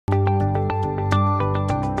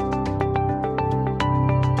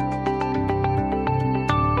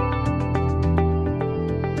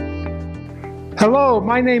Hello,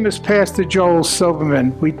 my name is Pastor Carol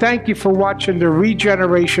Silberman. We thank you for watching the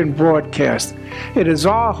Regeneration broadcast. It is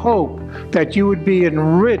our hope that you would be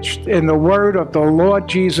enriched in the word of the Lord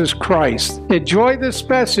Jesus Christ. Enjoy this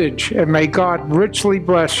message, and may God richly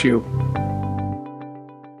bless you.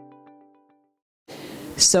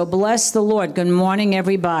 So bless the Lord. Good morning,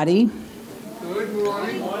 everybody. Good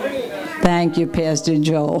morning. Thank you, Pastor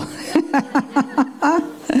Joel.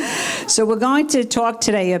 So we're going to talk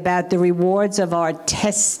today about the rewards of our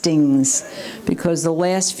testings, because the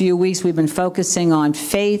last few weeks we've been focusing on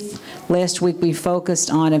faith. Last week we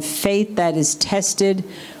focused on a faith that is tested.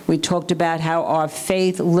 We talked about how our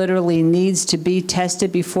faith literally needs to be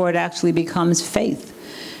tested before it actually becomes faith.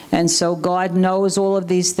 And so God knows all of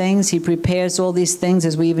these things. He prepares all these things,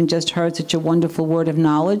 as we even just heard such a wonderful word of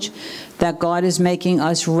knowledge, that God is making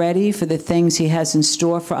us ready for the things He has in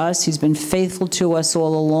store for us. He's been faithful to us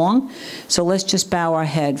all along. So let's just bow our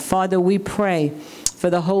head. Father, we pray for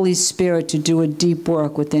the Holy Spirit to do a deep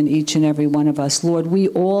work within each and every one of us. Lord, we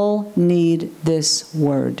all need this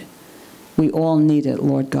word. We all need it,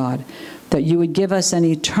 Lord God, that you would give us an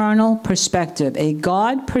eternal perspective, a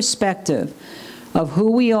God perspective of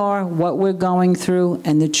who we are, what we're going through,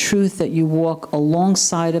 and the truth that you walk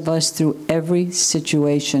alongside of us through every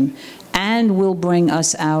situation and will bring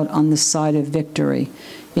us out on the side of victory.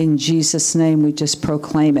 In Jesus' name, we just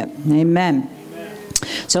proclaim it. Amen.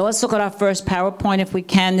 So let's look at our first PowerPoint if we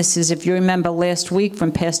can. This is, if you remember last week,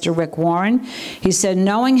 from Pastor Rick Warren. He said,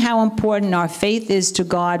 knowing how important our faith is to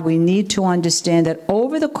God, we need to understand that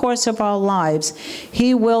over the course of our lives,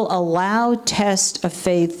 He will allow tests of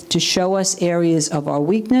faith to show us areas of our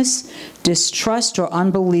weakness, distrust, or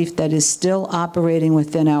unbelief that is still operating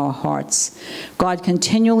within our hearts. God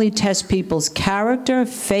continually tests people's character,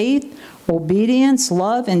 faith, obedience,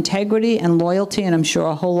 love, integrity, and loyalty, and I'm sure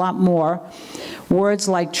a whole lot more. Words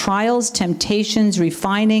like trials, temptations,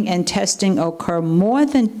 refining, and testing occur more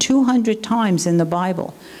than 200 times in the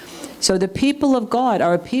Bible. So the people of God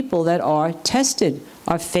are a people that are tested.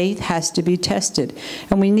 Our faith has to be tested.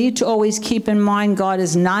 And we need to always keep in mind God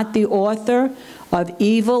is not the author of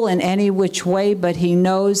evil in any which way, but He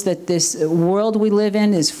knows that this world we live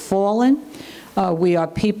in is fallen. We are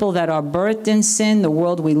people that are birthed in sin. The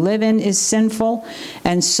world we live in is sinful.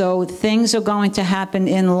 And so things are going to happen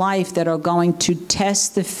in life that are going to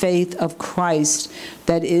test the faith of Christ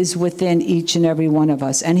that is within each and every one of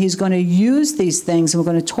us. And He's going to use these things, and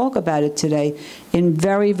we're going to talk about it today, in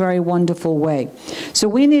very, very wonderful way. So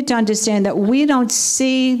we need to understand that we don't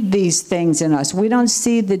see these things in us. We don't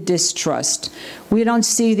see the distrust. We don't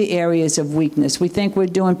see the areas of weakness. We think we're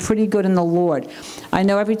doing pretty good in the Lord. I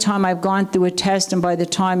know every time I've gone through a test, and by the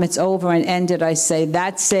time it's over and ended, I say,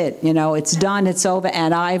 that's it. You know, it's done, it's over,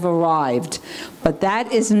 and I've arrived. But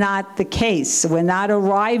that is not the case. We're not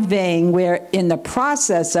arriving. We're in the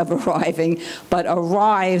process of arriving, but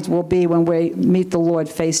arrived will be when we meet the Lord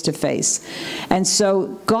face to face. And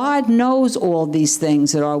so God knows all these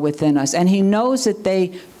things that are within us, and He knows that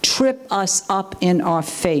they trip us up in our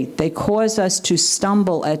faith. They cause us to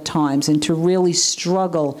stumble at times and to really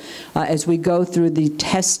struggle as we go through the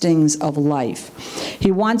testings of life. He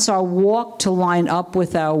wants our walk to line up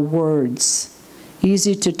with our words.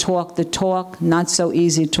 Easy to talk the talk, not so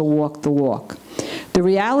easy to walk the walk. The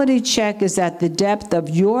reality check is that the depth of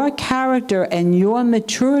your character and your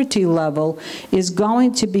maturity level is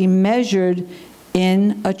going to be measured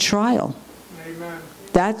in a trial. Amen.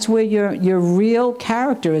 That's where your real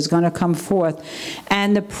character is going to come forth,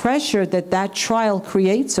 and the pressure that that trial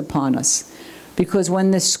creates upon us. Because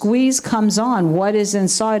when the squeeze comes on, what is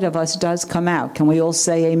inside of us does come out. Can we all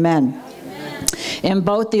say amen? In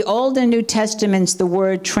both the Old and New Testaments, the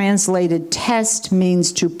word translated test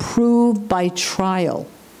means to prove by trial.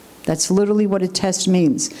 That's literally what a test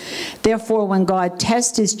means. Therefore, when God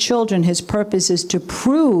tests His children, His purpose is to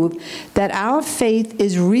prove that our faith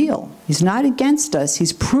is real. He's not against us.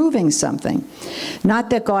 He's proving something.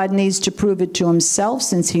 Not that God needs to prove it to Himself,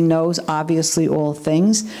 since He knows, obviously, all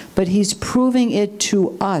things, but He's proving it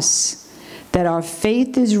to us, that our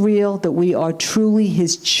faith is real, that we are truly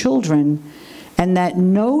His children, and that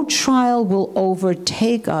no trial will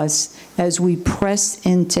overtake us as we press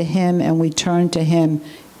into Him and we turn to Him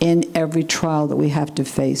in every trial that we have to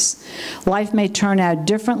face. Life may turn out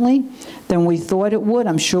differently than we thought it would.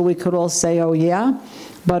 I'm sure we could all say, oh yeah,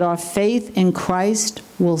 but our faith in Christ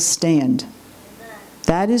will stand.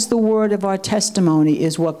 That is the word of our testimony,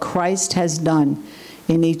 is what Christ has done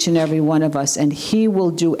in each and every one of us. And He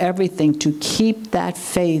will do everything to keep that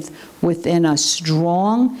faith within us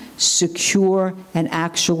strong, secure, and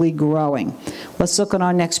actually growing. Let's look at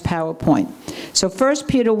our next PowerPoint. So 1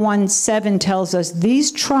 Peter 1:7 tells us,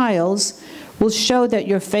 these trials will show that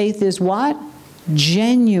your faith is what?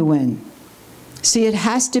 Genuine. See, it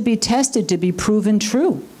has to be tested to be proven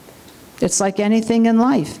true. It's like anything in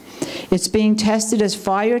life. It's being tested as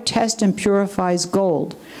fire tests and purifies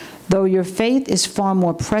gold, though your faith is far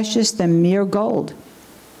more precious than mere gold.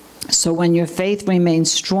 So when your faith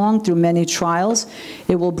remains strong through many trials,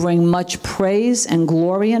 it will bring much praise and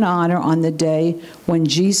glory and honor on the day when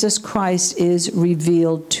Jesus Christ is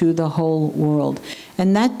revealed to the whole world.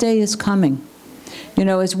 And that day is coming. You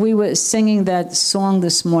know, as we were singing that song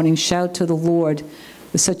this morning, Shout to the Lord, it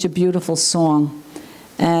was such a beautiful song.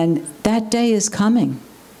 And that day is coming.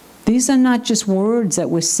 These are not just words that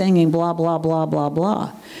we're singing, blah, blah, blah, blah,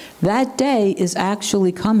 blah. That day is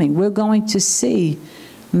actually coming. We're going to see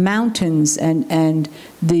mountains and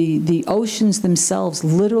the oceans themselves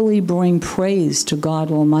literally bring praise to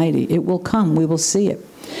God Almighty. It will come. We will see it.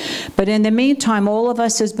 But in the meantime, all of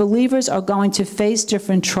us as believers are going to face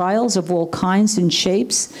different trials of all kinds and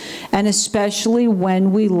shapes, and especially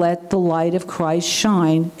when we let the light of Christ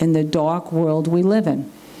shine in the dark world we live in.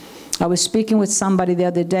 I was speaking with somebody the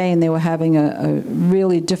other day, and they were having a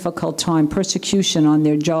really difficult time, persecution on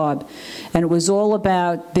their job, and it was all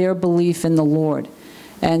about their belief in the Lord.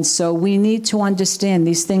 And so we need to understand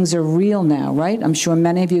these things are real now, right? I'm sure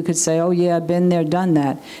many of you could say, oh yeah, I've been there, done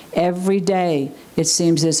that. Every day, it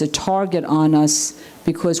seems there's a target on us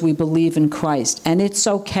because we believe in Christ. And it's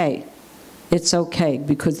okay. It's okay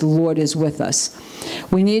because the Lord is with us.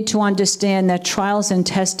 We need to understand that trials and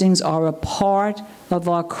testings are a part of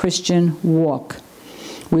our Christian walk.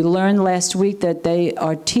 We learned last week that they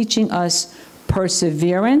are teaching us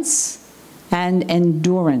perseverance and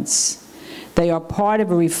endurance. They are part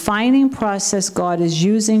of a refining process God is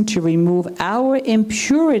using to remove our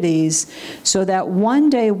impurities so that one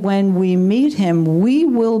day when we meet Him, we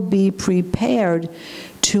will be prepared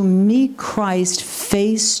to meet Christ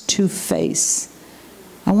face to face.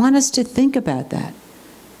 I want us to think about that.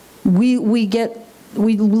 We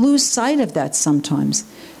lose sight of that sometimes.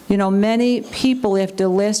 You know, many people after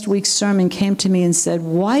last week's sermon came to me and said,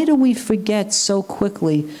 why do we forget so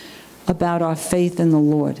quickly about our faith in the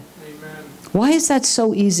Lord? Why is that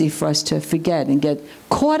so easy for us to forget and get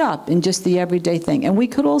caught up in just the everyday thing? And we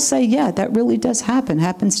could all say, yeah, that really does happen.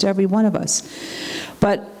 Happens to every one of us.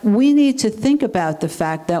 But we need to think about the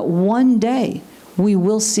fact that one day we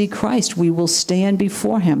will see Christ. We will stand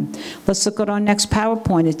before Him. Let's look at our next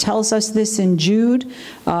PowerPoint. It tells us this in Jude.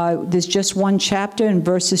 There's just one chapter in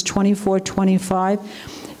verses 24,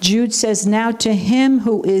 25. Jude says, now to Him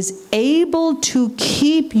who is able to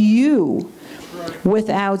keep you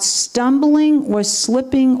without stumbling or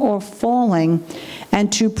slipping or falling,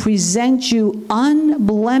 and to present you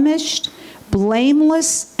unblemished,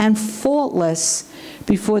 blameless, and faultless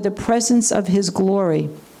before the presence of His glory,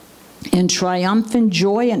 in triumphant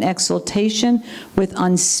joy and exultation with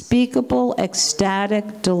unspeakable,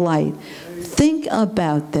 ecstatic delight. Think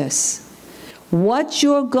about this. What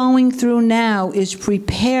you're going through now is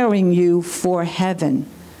preparing you for heaven.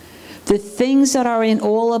 The things that are in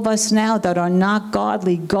all of us now that are not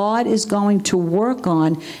godly, God is going to work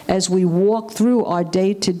on as we walk through our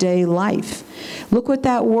day-to-day life. Look what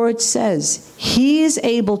that word says. He is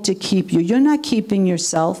able to keep you. You're not keeping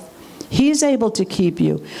yourself. He's able to keep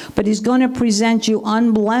you. But He's going to present you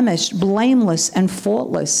unblemished, blameless, and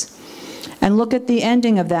faultless. And look at the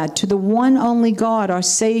ending of that. To the one only God, our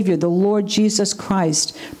Savior, the Lord Jesus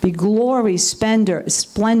Christ, be glory, splendor.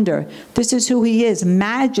 This is who He is.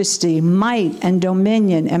 Majesty, might, and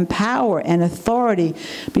dominion, and power, and authority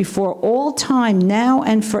before all time, now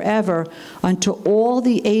and forever, unto all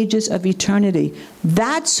the ages of eternity.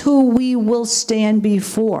 That's who we will stand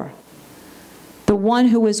before. The one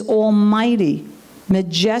who is almighty,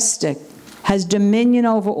 majestic, has dominion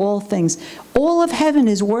over all things. All of heaven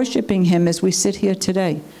is worshiping Him as we sit here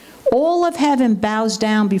today. All of heaven bows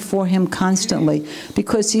down before Him constantly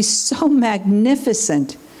because He's so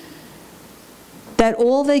magnificent that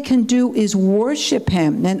all they can do is worship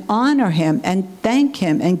Him and honor Him and thank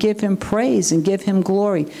Him and give Him praise and give Him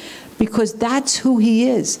glory, because that's who He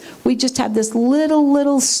is. We just have this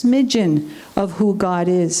little smidgen of who God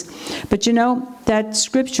is. But you know, that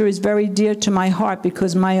scripture is very dear to my heart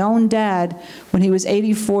because my own dad, when he was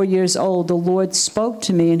 84 years old, the Lord spoke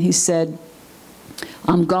to me and He said,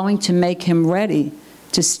 I'm going to make him ready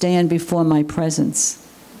to stand before my presence.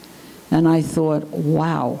 And I thought,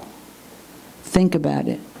 wow, think about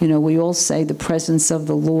it. You know, we all say the presence of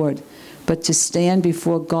the Lord, but to stand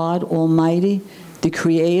before God Almighty, the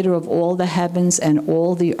creator of all the heavens and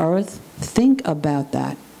all the earth, think about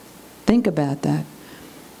that. Think about that.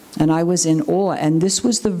 And I was in awe. And this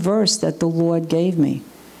was the verse that the Lord gave me.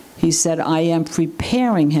 He said, I am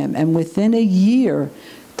preparing him. And within a year,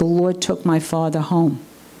 the Lord took my father home.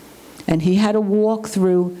 And he had to walk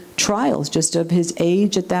through trials just of his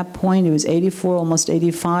age at that point. He was 84, almost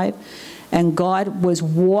 85. And God was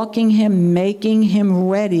walking him, making him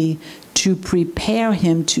ready to prepare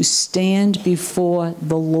him to stand before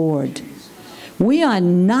the Lord. We are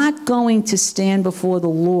not going to stand before the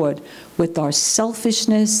Lord with our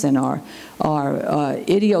selfishness and our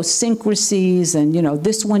idiosyncrasies and, you know,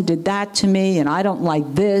 this one did that to me and I don't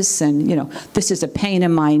like this and, you know, this is a pain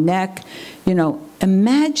in my neck. You know,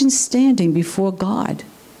 imagine standing before God,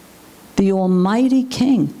 the Almighty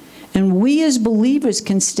King. And we as believers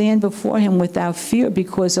can stand before him without fear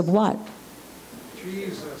because of what?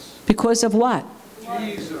 Jesus. Because of what?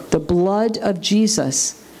 Jesus. The blood of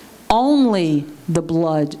Jesus. Only the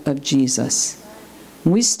blood of Jesus.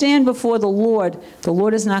 When we stand before the Lord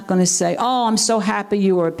is not going to say, oh, I'm so happy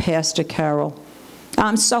you were a pastor, Carol.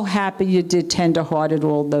 I'm so happy you did Tender-Hearted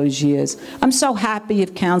all those years. I'm so happy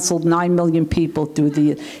you've counseled 9 million people through the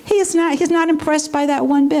years. He's not impressed by that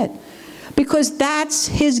one bit. Because that's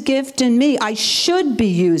his gift in me. I should be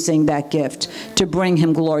using that gift to bring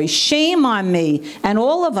him glory. Shame on me and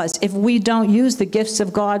all of us if we don't use the gifts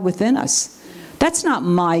of God within us. That's not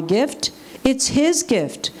my gift. It's his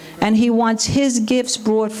gift. And he wants his gifts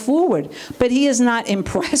brought forward. But he is not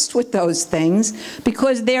impressed with those things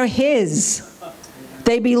because they're his.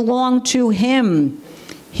 They belong to him.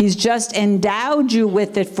 He's just endowed you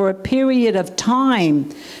with it for a period of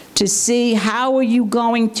time to see how are you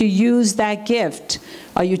going to use that gift.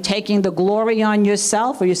 Are you taking the glory on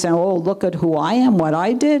yourself? Or are you saying, oh, look at who I am, what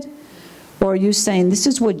I did? Or are you saying, this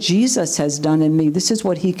is what Jesus has done in me. This is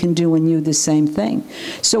what he can do in you, the same thing.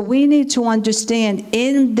 So we need to understand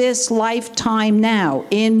in this lifetime now,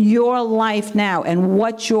 in your life now, and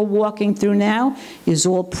what you're walking through now is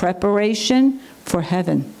all preparation for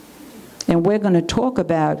heaven. And we're going to talk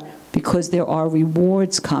about, because there are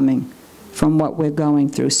rewards coming from what we're going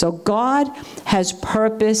through. So God has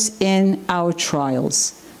purpose in our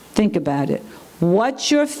trials. Think about it. What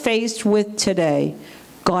you're faced with today,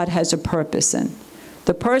 God has a purpose in.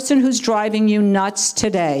 The person who's driving you nuts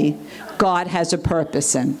today, God has a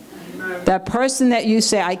purpose in. That person that you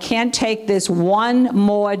say, I can't take this one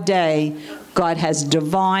more day, God has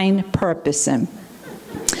divine purpose in.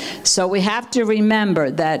 So we have to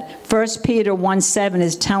remember that 1 Peter 1:7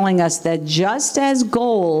 is telling us that just as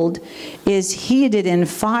gold is heated in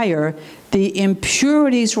fire, the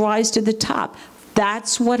impurities rise to the top.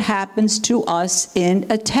 That's what happens to us in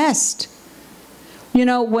a test. You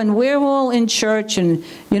know, when we're all in church and,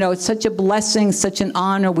 you know, it's such a blessing, such an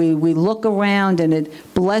honor, we look around and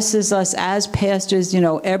it blesses us as pastors, you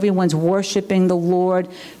know, everyone's worshiping the Lord.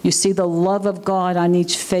 You see the love of God on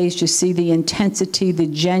each face. You see the intensity, the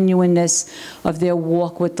genuineness of their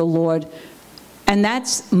walk with the Lord. And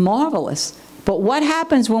that's marvelous. But what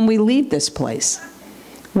happens when we leave this place?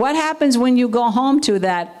 What happens when you go home to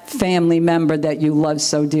that family member that you love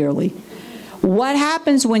so dearly? What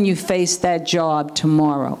happens when you face that job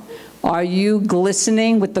tomorrow? Are you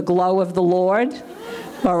glistening with the glow of the Lord?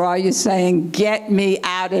 Or are you saying, get me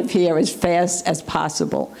out of here as fast as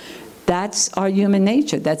possible? That's our human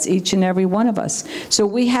nature. That's each and every one of us. So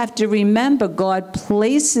we have to remember God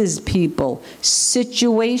places people,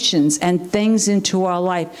 situations, and things into our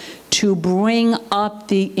life to bring up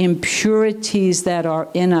the impurities that are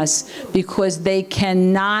in us because they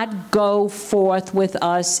cannot go forth with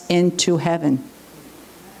us into heaven.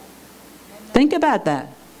 Think about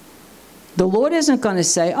that. The Lord isn't going to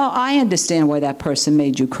say, oh, I understand why that person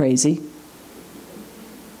made you crazy.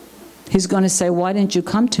 He's going to say, why didn't you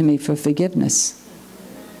come to me for forgiveness?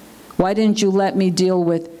 Why didn't you let me deal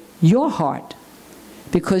with your heart?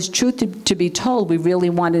 Because truth to be told, we really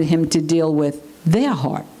wanted him to deal with their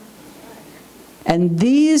heart. And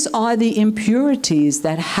these are the impurities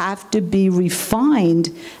that have to be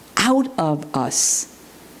refined out of us.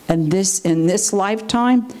 And this, in this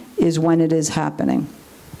lifetime, is when it is happening.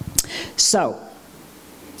 So,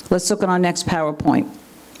 let's look at our next PowerPoint.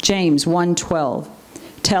 James 1:12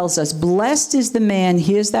 tells us, blessed is the man,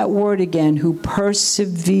 here's that word again, who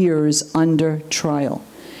perseveres under trial.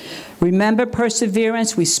 Remember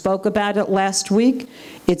perseverance? We spoke about it last week.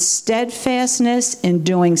 It's steadfastness in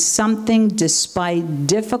doing something despite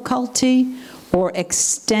difficulty or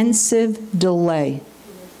extensive delay.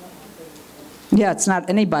 Yeah, it's not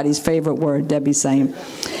anybody's favorite word, Debbie's saying.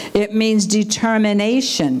 It means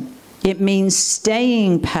determination. It means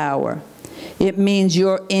staying power. It means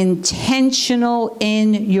you're intentional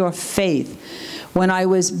in your faith. When I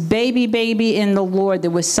was baby in the Lord,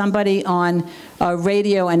 there was somebody on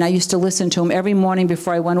radio, and I used to listen to him every morning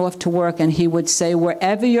before I went off to work, and he would say,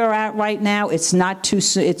 wherever you're at right now, it's not too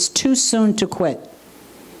soon. It's too soon to quit.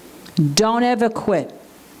 Don't ever quit.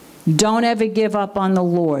 Don't ever give up on the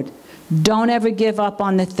Lord. Don't ever give up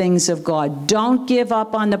on the things of God. Don't give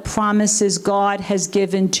up on the promises God has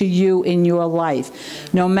given to you in your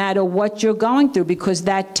life, no matter what you're going through, because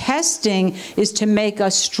that testing is to make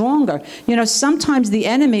us stronger. You know, sometimes the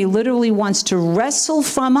enemy literally wants to wrestle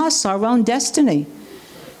from us our own destiny.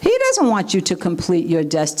 He doesn't want you to complete your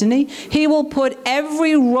destiny. He will put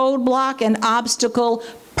every roadblock and obstacle,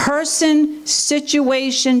 person,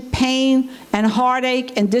 situation, pain, and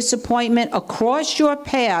heartache and disappointment across your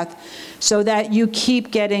path so that you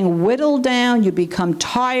keep getting whittled down, you become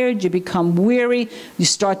tired, you become weary, you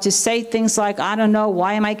start to say things like, I don't know,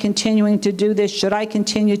 why am I continuing to do this? Should I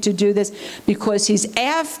continue to do this? Because he's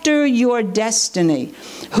after your destiny.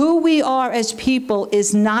 Who we are as people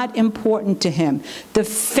is not important to him. The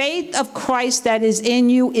faith of Christ that is in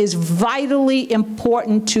you is vitally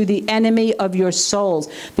important to the enemy of your souls,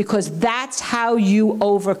 because that's how you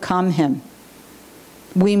overcome him.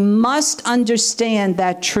 We must understand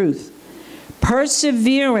that truth.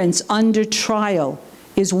 Perseverance under trial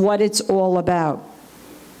is what it's all about.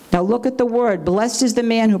 Now look at the word. Blessed is the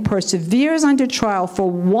man who perseveres under trial,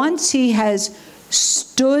 for once he has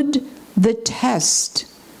stood the test.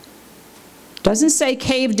 Doesn't say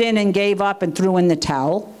caved in and gave up and threw in the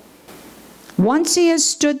towel. Once he has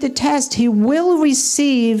stood the test, he will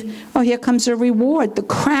receive, oh, here comes a reward, the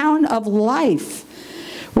crown of life,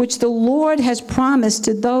 which the Lord has promised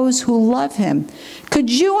to those who love him. Could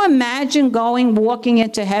you imagine walking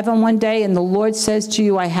into heaven one day and the Lord says to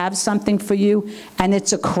you, I have something for you, and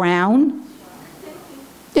it's a crown?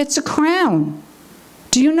 It's a crown.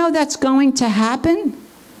 Do you know that's going to happen?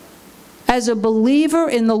 As a believer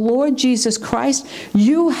in the Lord Jesus Christ,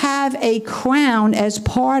 you have a crown as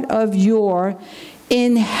part of your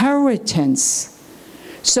inheritance.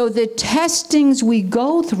 So the testings we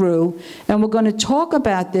go through, and we're going to talk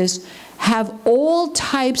about this, have all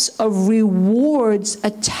types of rewards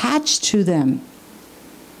attached to them.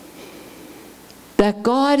 That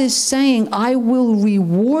God is saying, I will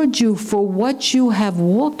reward you for what you have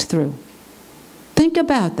walked through. Think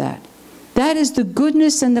about that. That is the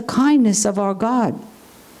goodness and the kindness of our God.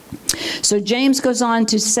 So James goes on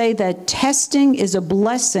to say that testing is a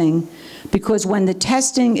blessing, because when the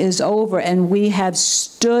testing is over and we have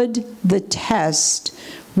stood the test,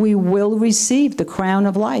 we will receive the crown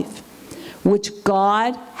of life, which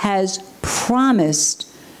God has promised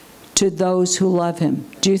to those who love him.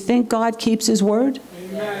 Do you think God keeps his word?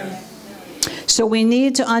 Amen. So we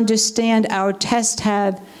need to understand our tests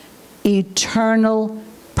have eternal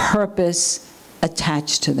purpose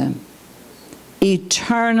attached to them.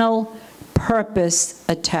 Eternal purpose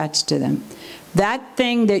attached to them. That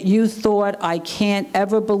thing that you thought, I can't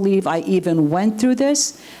ever believe I even went through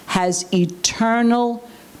this, has eternal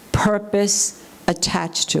purpose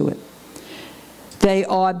attached to it. They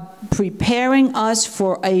are preparing us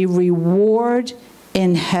for a reward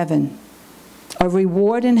in heaven. A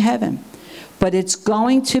reward in heaven. But it's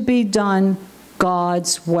going to be done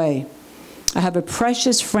God's way. I have a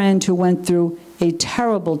precious friend who went through a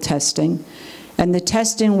terrible testing, and the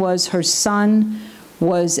testing was her son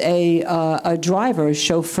was a driver, a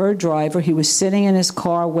chauffeur driver. He was sitting in his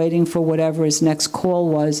car waiting for whatever his next call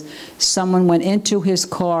was. Someone went into his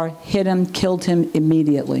car, hit him, killed him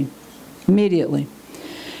immediately. Immediately.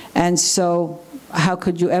 And so how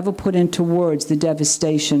could you ever put into words the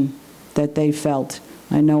devastation that they felt?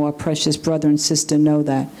 I know our precious brother and sister know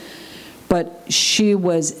that. But she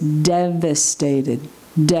was devastated.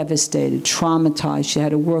 Devastated, traumatized. She had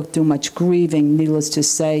to work through much grieving. Needless to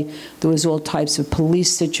say, there was all types of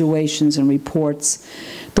police situations and reports.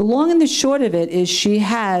 The long and the short of it is she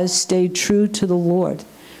has stayed true to the Lord.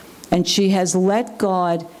 And she has let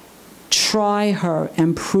God try her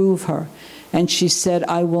and prove her. And she said,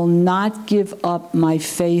 I will not give up my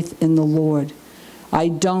faith in the Lord. I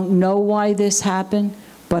don't know why this happened,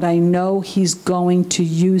 but I know he's going to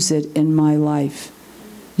use it in my life.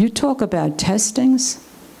 You talk about testings.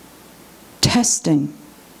 Testing.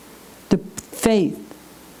 The faith.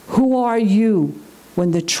 Who are you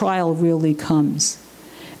when the trial really comes?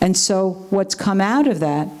 And so what's come out of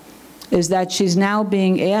that is that she's now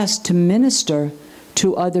being asked to minister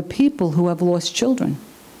to other people who have lost children.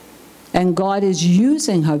 And God is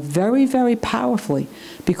using her very, very powerfully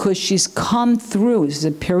because she's come through. This is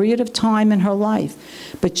a period of time in her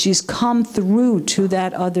life, but she's come through to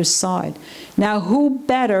that other side. Now, who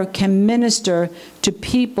better can minister to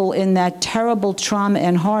people in that terrible trauma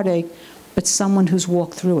and heartache but someone who's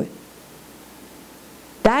walked through it.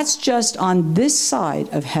 That's just on this side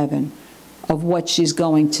of heaven of what she's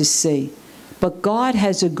going to see. But God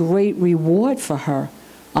has a great reward for her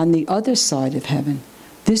on the other side of heaven.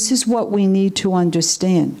 This is what we need to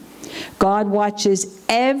understand. God watches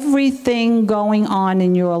everything going on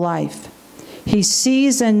in your life. He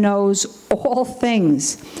sees and knows all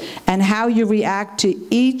things, and how you react to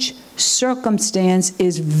each circumstance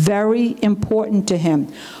is very important to him.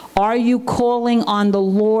 Are you calling on the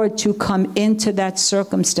Lord to come into that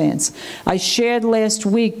circumstance? I shared last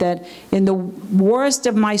week that in the worst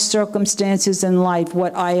of my circumstances in life,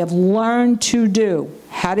 what I have learned to do,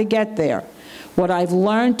 how to get there, what I've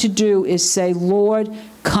learned to do is say, Lord,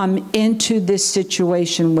 come into this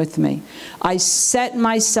situation with me. I set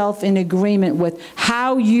myself in agreement with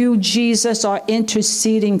how you, Jesus, are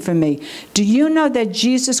interceding for me. Do you know that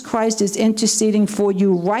Jesus Christ is interceding for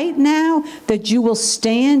you right now, that you will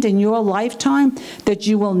stand in your lifetime, that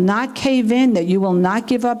you will not cave in, that you will not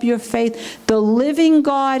give up your faith? The living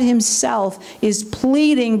God himself is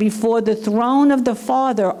pleading before the throne of the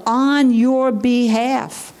Father on your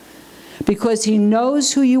behalf. Because he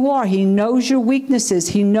knows who you are. He knows your weaknesses.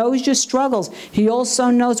 He knows your struggles. He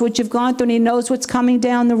also knows what you've gone through, and he knows what's coming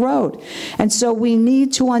down the road. And so we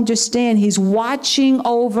need to understand he's watching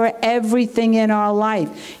over everything in our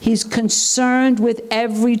life. He's concerned with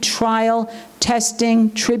every trial,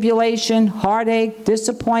 testing, tribulation, heartache,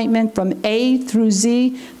 disappointment, from A through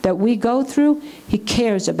Z that we go through. He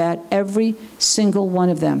cares about every single one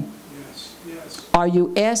of them. Are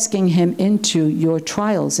you asking him into your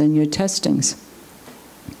trials and your testings?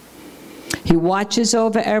 He watches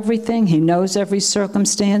over everything. He knows every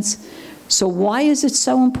circumstance. So why is it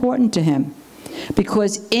so important to him?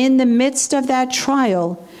 Because in the midst of that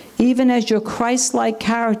trial, even as your Christ-like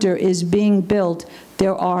character is being built,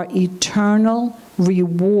 there are eternal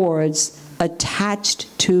rewards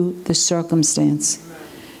attached to the circumstance.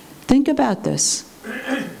 Think about this.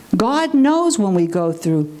 God knows when we go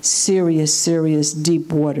through serious,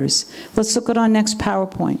 deep waters. Let's look at our next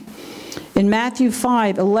PowerPoint. In Matthew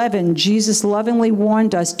 5:11, Jesus lovingly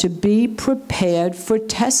warned us to be prepared for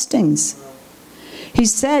testings. He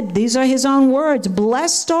said, these are his own words,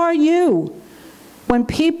 blessed are you when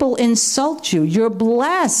people insult you. You're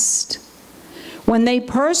blessed when they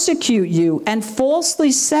persecute you and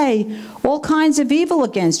falsely say all kinds of evil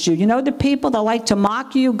against you. You know, the people that like to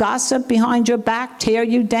mock you, gossip behind your back, tear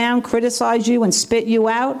you down, criticize you, and spit you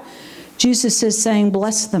out. Jesus is saying,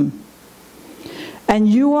 bless them. And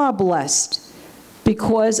you are blessed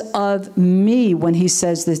because of me when he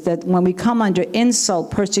says this, that when we come under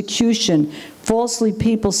insult, persecution, falsely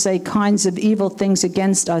people say kinds of evil things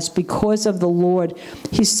against us because of the Lord.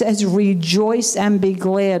 He says, rejoice and be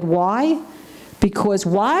glad. Why? Because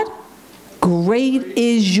what? Great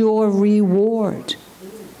is your reward.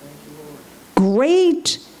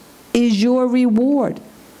 Great is your reward.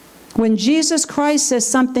 When Jesus Christ says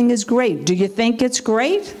something is great, do you think it's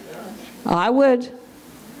great? I would.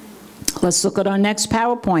 Let's look at our next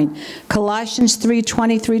PowerPoint. Colossians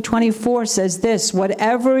 3:23-24 says this,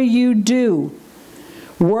 whatever you do,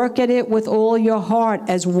 work at it with all your heart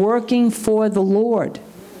as working for the Lord,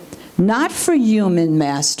 not for human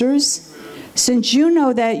masters, since you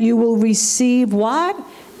know that you will receive what?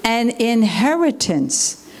 An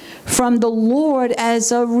inheritance from the Lord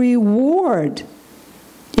as a reward.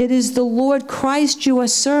 It is the Lord Christ you are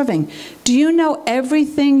serving. Do you know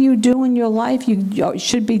everything you do in your life you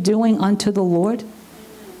should be doing unto the Lord?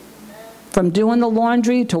 From doing the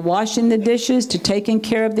laundry to washing the dishes to taking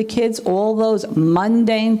care of the kids, all those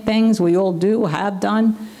mundane things we all do, have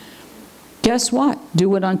done. Guess what?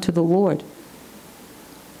 Do it unto the Lord.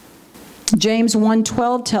 James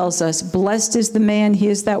 1:12 tells us, blessed is the man,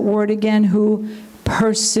 here's that word again, who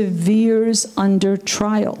perseveres under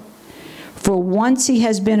trial. For once he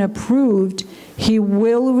has been approved, he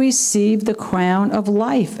will receive the crown of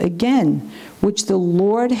life, again, which the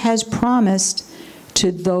Lord has promised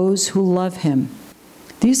to those who love him.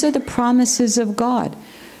 These are the promises of God.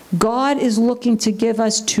 God is looking to give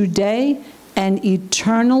us today an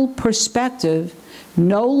eternal perspective,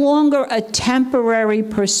 no longer a temporary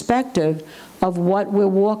perspective of what we're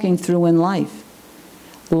walking through in life.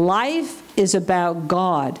 Life is about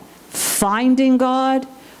God, finding God,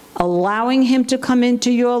 allowing him to come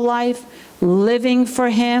into your life, living for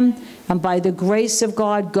him, and by the grace of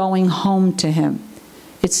God, going home to him.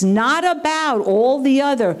 It's not about all the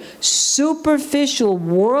other superficial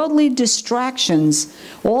worldly distractions,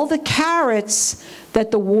 all the carrots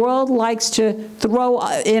that the world likes to throw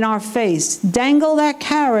in our face. Dangle that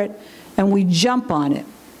carrot and we jump on it.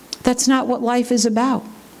 That's not what life is about.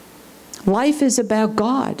 Life is about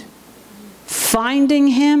God. finding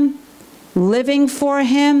him, living for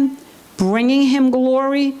him, bringing him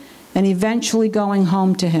glory, and eventually going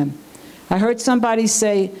home to him. I heard somebody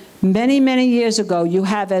say many, many years ago, you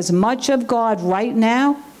have as much of God right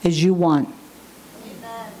now as you want.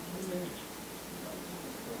 Amen.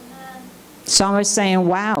 Some are saying,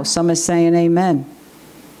 wow. Some are saying, amen.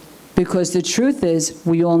 Because the truth is,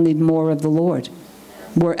 we all need more of the Lord.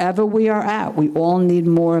 Wherever we are at, we all need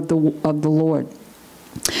more of the Lord.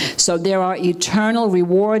 So there are eternal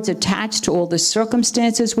rewards attached to all the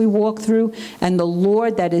circumstances we walk through, and the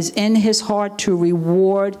Lord that is in his heart to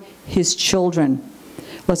reward his children.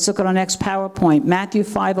 Let's look at our next PowerPoint, Matthew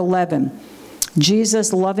 5:11.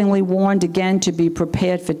 Jesus lovingly warned again to be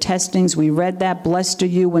prepared for testings. We read that. Blessed are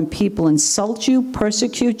you when people insult you,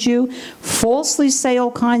 persecute you, falsely say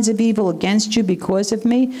all kinds of evil against you because of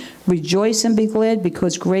me. Rejoice and be glad,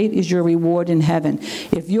 because great is your reward in heaven.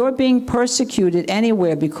 If you're being persecuted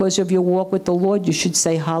anywhere because of your walk with the Lord, you should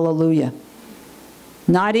say hallelujah.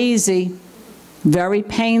 Not easy, very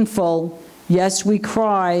painful. Yes, we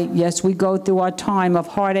cry. Yes, we go through our time of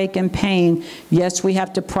heartache and pain. Yes, we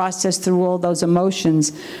have to process through all those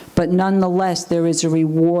emotions. But nonetheless, there is a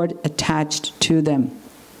reward attached to them.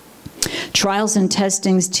 Trials and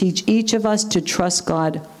testings teach each of us to trust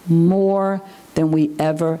God more than we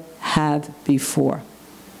ever have before.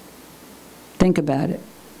 Think about it.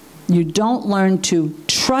 You don't learn to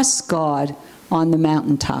trust God on the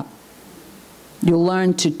mountaintop. You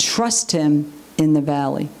learn to trust him in the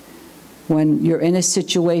valley. When you're in a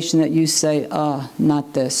situation that you say,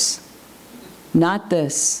 not this, not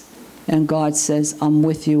this, and God says, I'm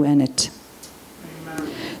with you in it. Amen.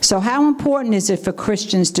 So how important is it for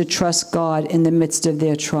Christians to trust God in the midst of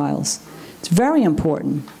their trials? It's very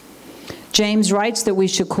important. James writes that we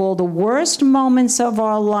should call the worst moments of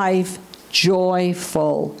our life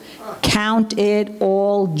joyful. Count it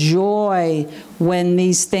all joy when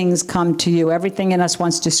these things come to you. Everything in us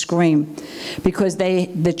wants to scream, because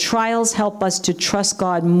the trials help us to trust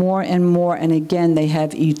God more and more, and again, they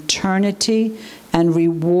have eternity and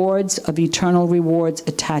rewards of eternal rewards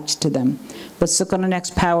attached to them. Let's look on the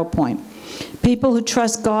next PowerPoint. People who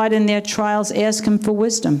trust God in their trials ask him for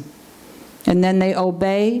wisdom, and then they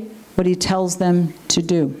obey what he tells them to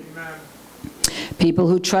do. People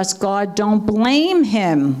who trust God don't blame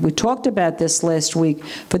him. We talked about this last week.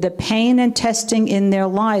 For the pain and testing in their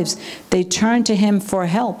lives, they turn to him for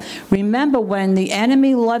help. Remember, when the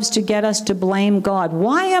enemy loves to get us to blame God,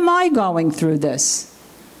 why am I going through this?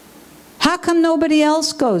 How come nobody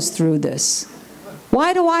else goes through this?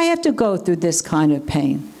 Why do I have to go through this kind of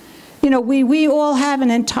pain? You know, we all have an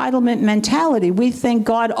entitlement mentality. We think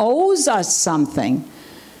God owes us something.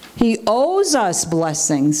 He owes us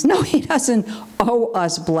blessings. No, he doesn't owe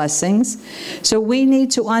us blessings. So we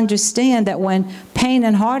need to understand that when pain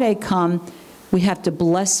and heartache come, we have to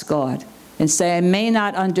bless God and say, I may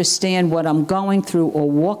not understand what I'm going through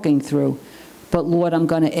or walking through, but Lord, I'm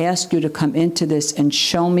going to ask you to come into this and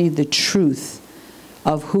show me the truth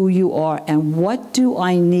of who you are and what do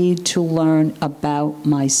I need to learn about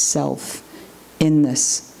myself in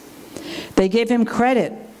this. They give him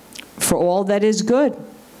credit for all that is good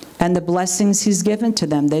and the blessings he's given to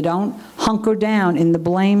them. They don't hunker down in the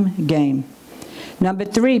blame game. Number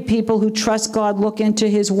 3, people who trust God look into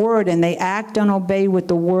his word and they act and obey what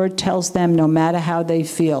the word tells them no matter how they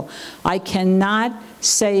feel. I cannot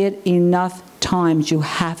say it enough times. You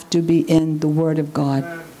have to be in the word of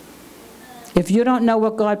God. If you don't know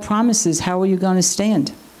what God promises, how are you going to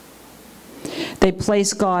stand? They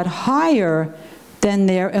place God higher than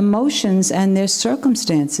their emotions and their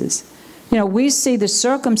circumstances. You know, we see the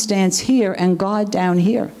circumstance here and God down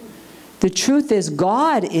here. The truth is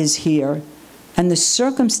God is here and the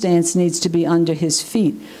circumstance needs to be under his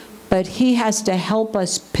feet. But he has to help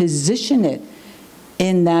us position it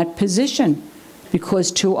in that position.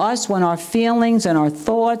 Because to us, when our feelings and our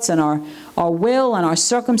thoughts and our will and our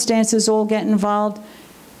circumstances all get involved,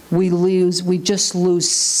 we just lose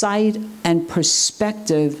sight and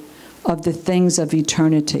perspective of the things of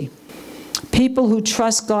eternity. People who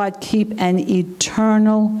trust God keep an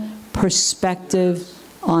eternal perspective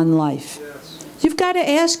on life. You've got to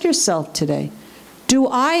ask yourself today, do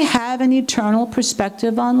I have an eternal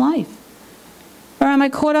perspective on life? Or am I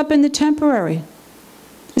caught up in the temporary?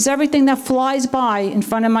 Is everything that flies by in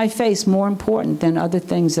front of my face more important than other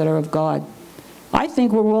things that are of God? I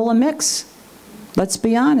think we're all a mix. Let's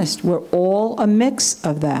be honest. We're all a mix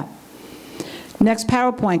of that. Next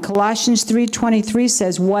PowerPoint, Colossians 3:23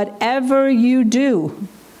 says, whatever you do,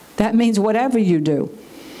 that means whatever you do,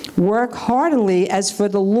 work heartily as for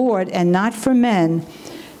the Lord and not for men,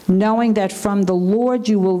 knowing that from the Lord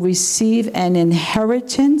you will receive an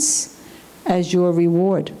inheritance, as your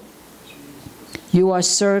reward. You are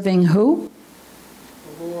serving who?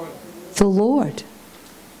 The Lord. The Lord.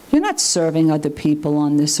 You're not serving other people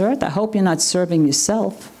on this earth. I hope you're not serving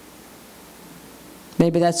yourself.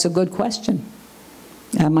 Maybe that's a good question.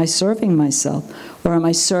 Am I serving myself, or am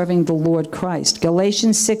I serving the Lord Christ?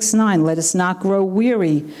 Galatians 6:9, let us not grow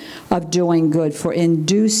weary of doing good, for in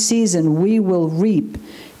due season we will reap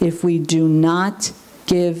if we do not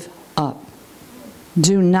give up.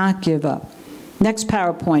 Do not give up. Next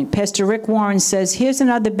PowerPoint. Pastor Rick Warren says, here's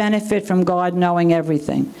another benefit from God knowing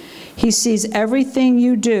everything. He sees everything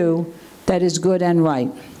you do that is good and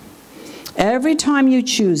right. Every time you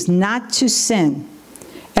choose not to sin,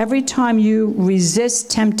 every time you resist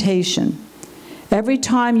temptation, every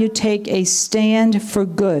time you take a stand for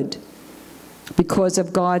good because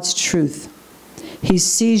of God's truth, He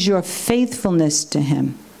sees your faithfulness to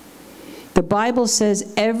Him. The Bible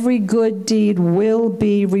says every good deed will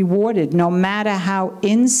be rewarded, no matter how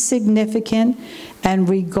insignificant and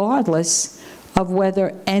regardless of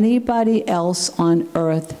whether anybody else on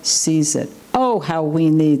earth sees it. Oh, how we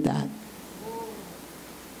need that.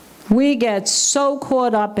 We get so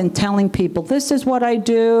caught up in telling people, this is what I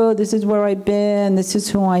do, this is where I've been, this is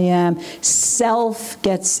who I am. Self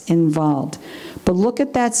gets involved. But look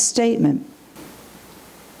at that statement.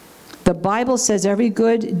 The Bible says every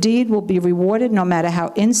good deed will be rewarded, no matter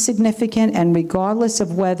how insignificant and regardless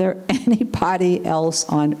of whether anybody else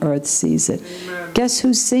on earth sees it. Amen. Guess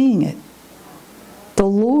who's seeing it? The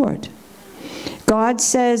Lord. God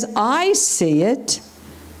says, I see it.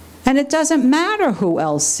 And it doesn't matter who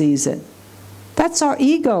else sees it. That's our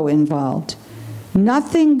ego involved.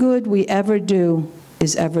 Nothing good we ever do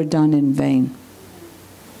is ever done in vain.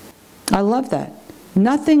 I love that.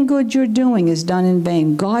 Nothing good you're doing is done in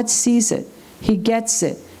vain. God sees it. He gets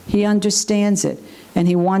it. He understands it. And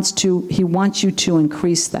He wants you to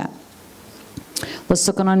increase that. Let's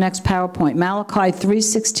look on our next PowerPoint. Malachi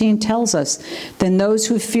 3:16 tells us, then those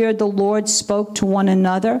who feared the Lord spoke to one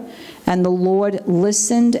another, and the Lord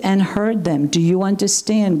listened and heard them. Do you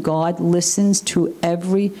understand? God listens to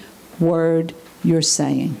every word you're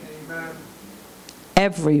saying. Amen.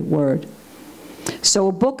 Every word. So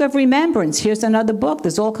a book of remembrance. Here's another book.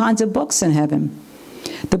 There's all kinds of books in heaven.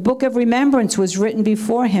 The book of remembrance was written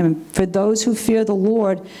before Him for those who fear the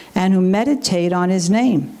Lord and who meditate on His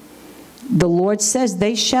name. The Lord says,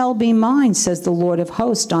 they shall be mine, says the Lord of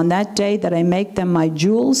hosts, on that day that I make them my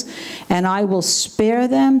jewels, and I will spare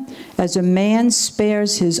them as a man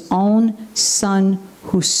spares his own son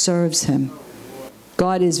who serves him.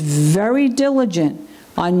 God is very diligent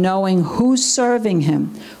on knowing who's serving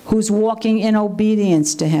Him, who's walking in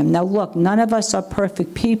obedience to Him. Now look, none of us are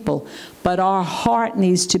perfect people, but our heart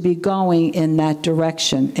needs to be going in that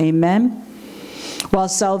direction. Amen? While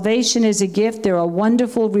salvation is a gift, there are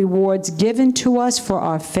wonderful rewards given to us for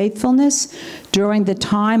our faithfulness during the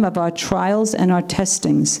time of our trials and our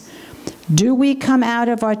testings. Do we come out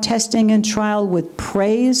of our testing and trial with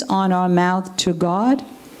praise on our mouth to God,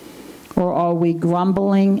 or are we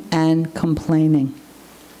grumbling and complaining?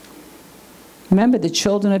 Remember, the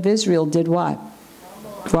children of Israel did what?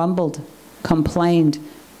 Grumbled, complained,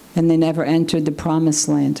 and they never entered the promised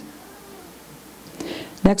land.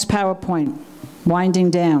 Next PowerPoint. Winding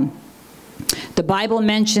down. The Bible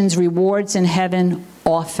mentions rewards in heaven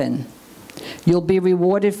often. You'll be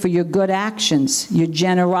rewarded for your good actions, your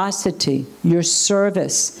generosity, your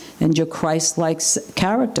service, and your Christ-like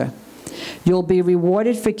character. You'll be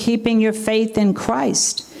rewarded for keeping your faith in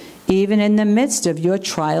Christ, even in the midst of your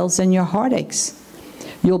trials and your heartaches.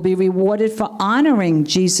 You'll be rewarded for honoring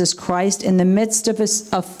Jesus Christ in the midst of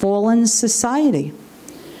a fallen society.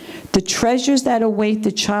 The treasures that await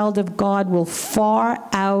the child of God will far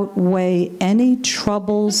outweigh any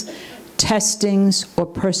troubles, testings, or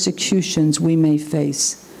persecutions we may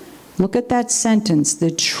face. Look at that sentence. The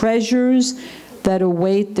treasures that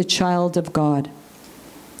await the child of God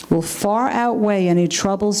will far outweigh any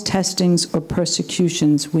troubles, testings, or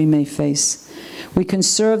persecutions we may face. We can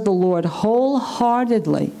serve the Lord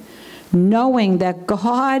wholeheartedly, knowing that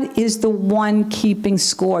God is the one keeping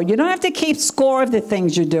score. You don't have to keep score of the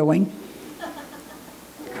things you're doing.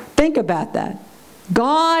 Think about that.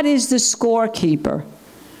 God is the scorekeeper,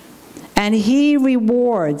 and He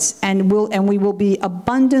rewards, and we will be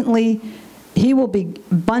abundantly, He will be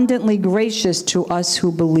abundantly gracious to us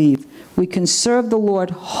who believe. We can serve the Lord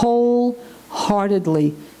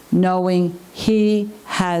wholeheartedly, knowing He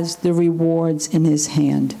has the rewards in His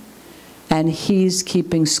hand, and He's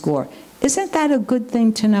keeping score. Isn't that a good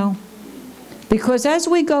thing to know? Because as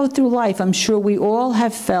we go through life, I'm sure we all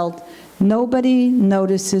have felt, nobody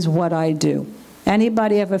notices what I do.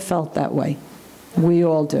 Anybody ever felt that way? We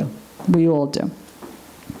all do. We all do.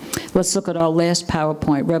 Let's look at our last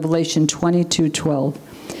PowerPoint, Revelation 22:12.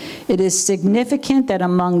 It is significant that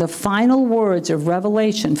among the final words of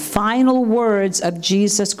Revelation, final words of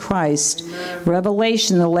Jesus Christ, amen.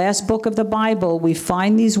 Revelation, the last book of the Bible, we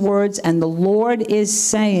find these words, and the Lord is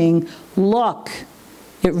saying, look,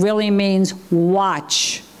 it really means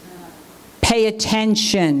watch, pay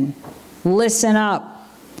attention, listen up.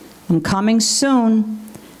 I'm coming soon,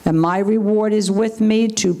 and my reward is with me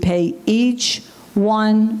to pay each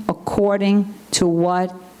one according to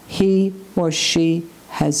what he or she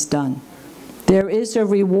has done. There is a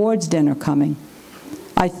rewards dinner coming.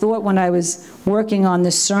 I thought when I was working on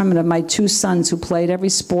this sermon of my two sons who played every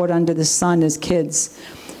sport under the sun as kids,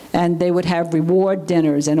 and they would have reward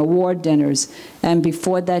dinners and award dinners, and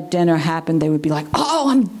before that dinner happened, they would be like, oh,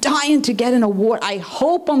 I'm dying to get an award. I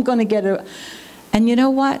hope I'm going to get a... And you know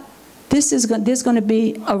what? There's going to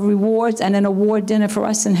be a rewards and an award dinner for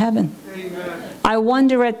us in heaven. Amen. I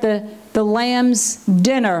wonder at the Lamb's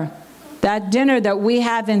dinner, that dinner that we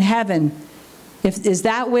have in heaven, is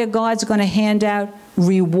that where God's going to hand out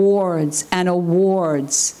rewards and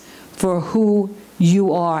awards for who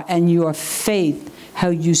you are and your faith, how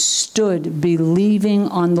you stood believing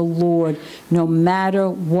on the Lord no matter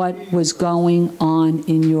what was going on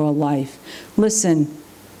in your life. Listen,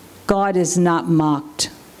 God is not mocked.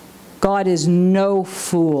 God is no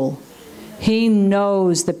fool. He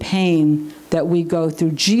knows the pain that we go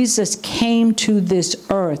through. Jesus came to this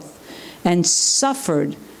earth and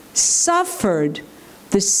suffered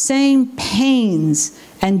the same pains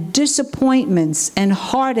and disappointments and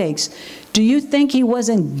heartaches. Do you think he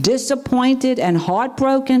wasn't disappointed and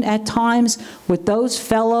heartbroken at times with those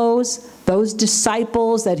fellows, those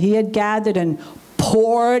disciples that he had gathered and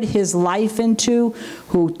poured his life into,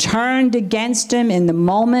 who turned against him in the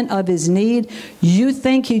moment of his need? You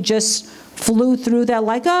think he just flew through that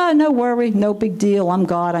like, oh, no worry, no big deal, I'm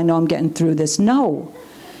God, I know I'm getting through this? No.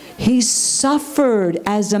 He suffered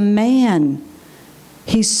as a man.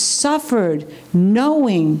 He suffered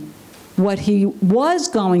knowing what he was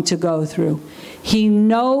going to go through. He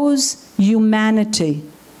knows humanity.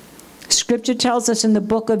 Scripture tells us in the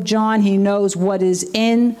book of John, he knows what is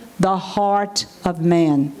in the heart of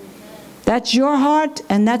man. That's your heart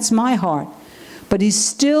and that's my heart. But he's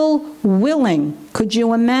still willing, could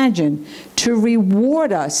you imagine, to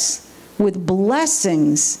reward us with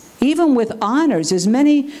blessings, even with honors. There's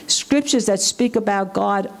many scriptures that speak about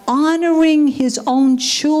God honoring his own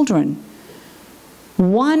children,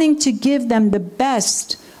 wanting to give them the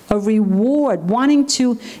best, a reward, wanting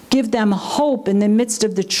to give them hope in the midst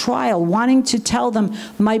of the trial, wanting to tell them,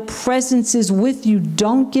 my presence is with you.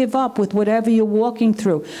 Don't give up with whatever you're walking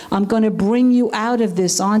through. I'm going to bring you out of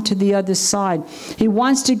this onto the other side. He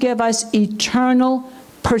wants to give us eternal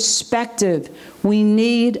perspective. We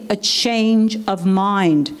need a change of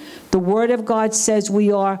mind. The Word of God says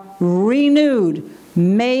we are renewed,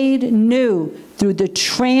 made new through the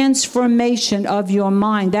transformation of your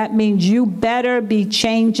mind. That means you better be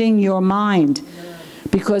changing your mind,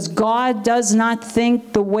 because God does not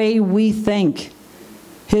think the way we think.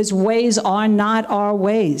 His ways are not our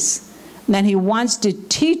ways. And he wants to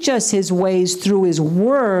teach us his ways through his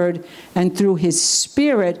word and through his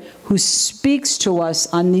Spirit, who speaks to us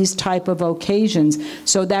on these type of occasions,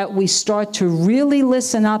 so that we start to really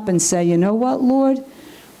listen up and say, you know what, Lord?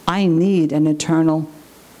 I need an eternal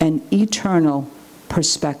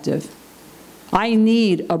perspective. I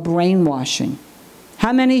need a brainwashing.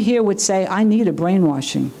 How many here would say, I need a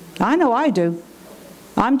brainwashing? I know I do.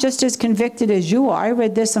 I'm just as convicted as you are. I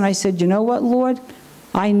read this and I said, you know what, Lord?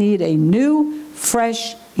 I need a new,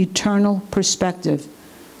 fresh, eternal perspective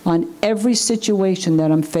on every situation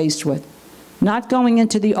that I'm faced with. Not going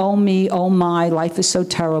into the, oh me, oh my, life is so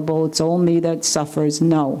terrible, it's all me that suffers.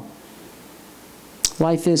 No.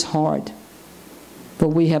 Life is hard. But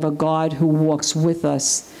we have a God who walks with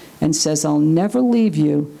us and says, I'll never leave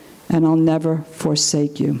you and I'll never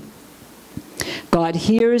forsake you. God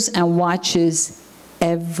hears and watches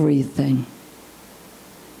everything.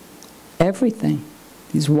 Everything.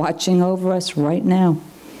 He's watching over us right now.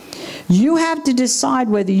 You have to decide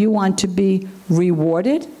whether you want to be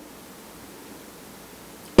rewarded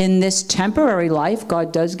in this temporary life.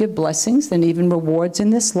 God does give blessings and even rewards in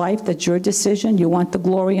this life. That's your decision. You want the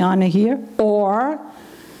glory, honor here? Or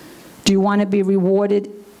do you want to be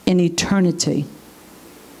rewarded in eternity?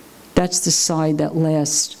 That's the side that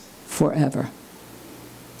lasts forever.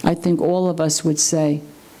 I think all of us would say,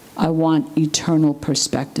 I want eternal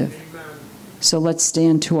perspective. So let's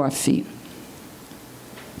stand to our feet.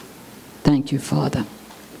 Thank you, Father.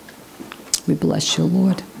 We bless you,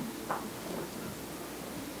 Lord.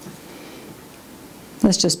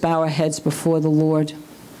 Let's just bow our heads before the Lord.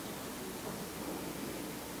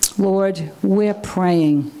 Lord, we're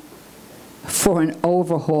praying for an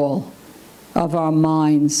overhaul of our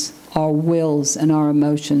minds, our wills, and our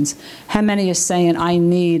emotions. How many are saying, I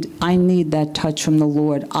need that touch from the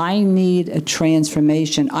Lord. I need a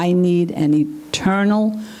transformation. I need an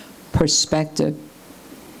eternal perspective.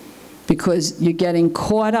 Because you're getting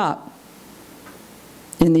caught up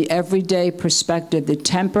in the everyday perspective, the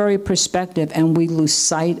temporary perspective, and we lose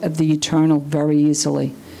sight of the eternal very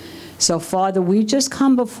easily. So, Father, we just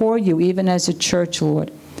come before you, even as a church,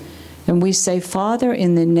 Lord, and we say, Father,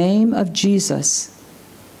 in the name of Jesus,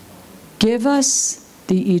 give us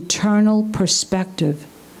the eternal perspective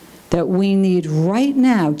that we need right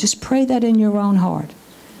now. Just pray that in your own heart.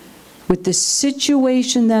 With the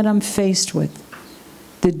situation that I'm faced with,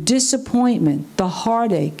 the disappointment, the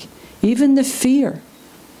heartache, even the fear,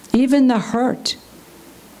 even the hurt,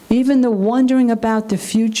 even the wondering about the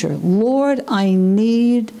future. Lord, I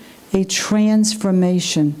need a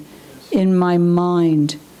transformation in my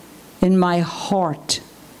mind, in my heart,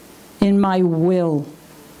 in my will,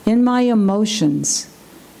 in my emotions.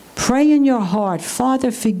 Pray in your heart,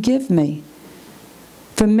 Father, forgive me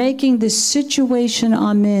for making the situation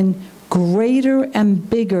I'm in greater and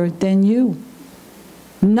bigger than you.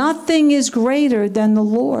 Nothing is greater than the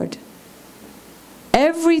Lord.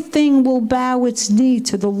 Everything will bow its knee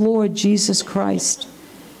to the Lord Jesus Christ.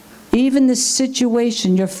 Even the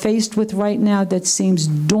situation you're faced with right now that seems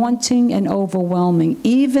daunting and overwhelming,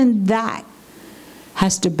 even that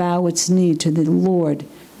has to bow its knee to the Lord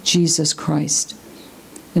Jesus Christ.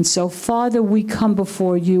 And so, Father, we come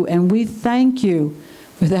before you and we thank you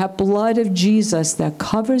for that blood of Jesus that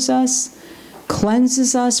covers us,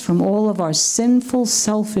 cleanses us from all of our sinful,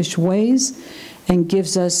 selfish ways, and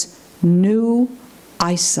gives us new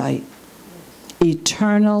eyesight,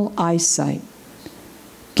 eternal eyesight.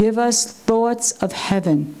 Give us thoughts of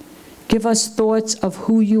heaven. Give us thoughts of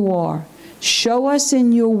who you are. Show us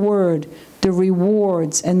in your word the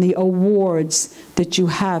rewards and the awards that you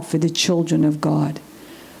have for the children of God.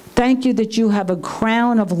 Thank you that you have a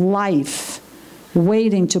crown of life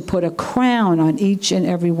waiting to put a crown on each and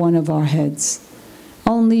every one of our heads.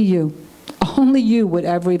 Only you would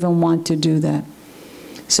ever even want to do that.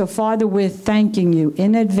 So, Father, we're thanking you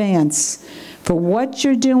in advance for what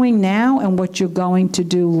you're doing now and what you're going to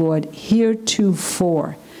do, Lord,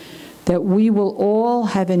 heretofore, that we will all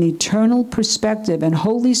have an eternal perspective. And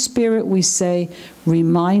Holy Spirit, we say,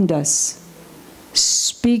 remind us,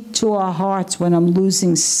 speak to our hearts when I'm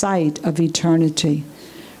losing sight of eternity.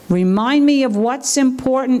 Remind me of what's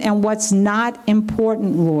important and what's not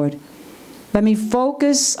important, Lord. Let me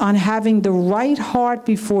focus on having the right heart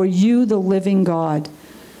before you, the living God.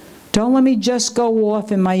 Don't let me just go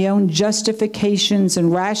off in my own justifications and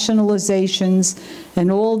rationalizations and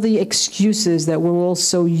all the excuses that we're all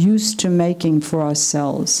so used to making for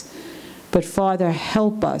ourselves. But Father,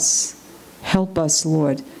 help us,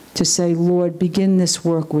 Lord, to say, Lord, begin this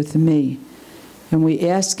work with me. And we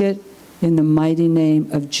ask it in the mighty name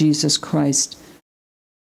of Jesus Christ.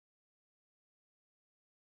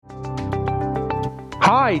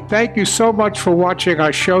 Hi, thank you so much for watching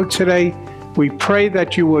our show today. We pray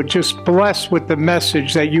that you were just blessed with the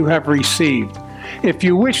message that you have received. If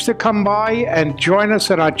you wish to come by and join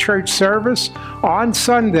us at our church service on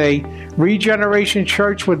Sunday, Regeneration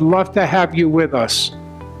Church would love to have you with us.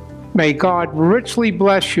 May God richly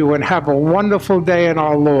bless you and have a wonderful day in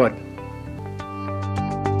our Lord.